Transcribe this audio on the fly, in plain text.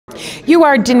You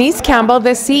are Denise Campbell, the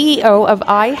CEO of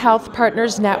iHealth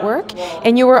Partners Network,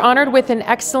 and you were honored with an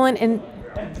excellent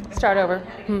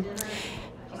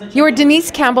You are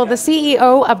Denise Campbell, the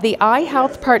CEO of the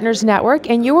iHealth Partners Network,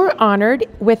 and you were honored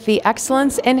with the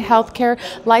Excellence in Healthcare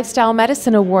Lifestyle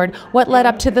Medicine Award. What led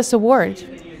up to this award?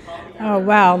 Oh,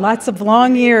 wow. Lots of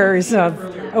long years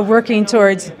of working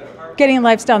towards getting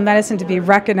lifestyle medicine to be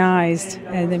recognized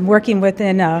and then working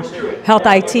within a health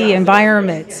IT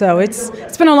environment. So it's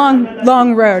been a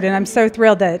long road, and I'm so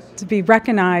thrilled to be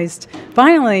recognized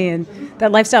finally, and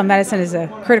that lifestyle medicine is a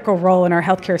critical role in our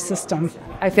healthcare system.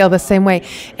 I feel the same way.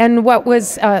 And what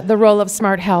was the role of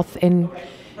Smart Health in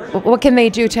what can they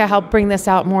do to help bring this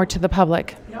out more to the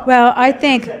public? Well, I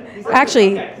think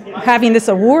actually having this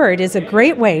award is a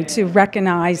great way to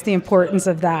recognize the importance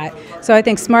of that. So I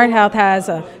think Smart Health has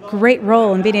a great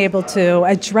role in being able to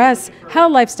address how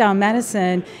lifestyle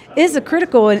medicine is a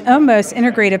critical and almost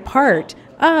integrated part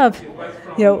of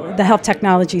the health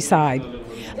technology side.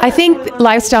 I think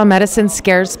lifestyle medicine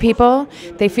scares people.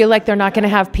 They feel like they're not going to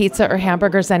have pizza or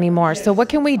hamburgers anymore. So what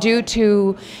can we do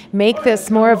to make this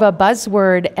more of a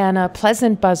buzzword and a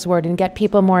pleasant buzzword and get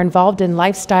people more involved in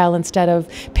lifestyle instead of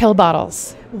pill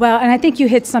bottles? Well, and I think you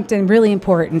hit something really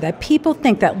important, that people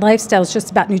think that lifestyle is just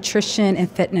about nutrition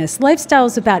and fitness. Lifestyle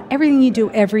is about everything you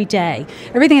do every day,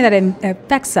 everything that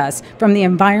affects us, from the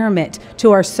environment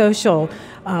to our social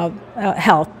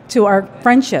health, to our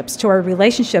friendships, to our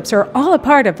relationships, are all a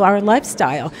part of our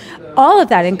lifestyle. All of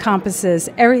that encompasses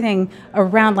everything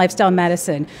around lifestyle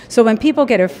medicine. So when people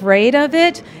get afraid of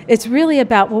it, it's really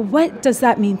about, well, what does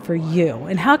that mean for you?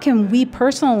 And how can we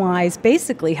personalize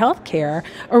basically healthcare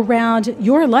around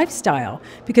your lifestyle?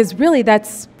 Because really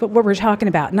that's what we're talking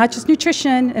about, not just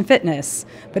nutrition and fitness,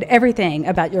 but everything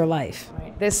about your life.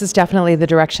 This is definitely the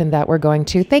direction that we're going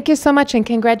to. Thank you so much, and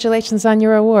congratulations on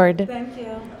your award. Thank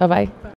you. Bye-bye.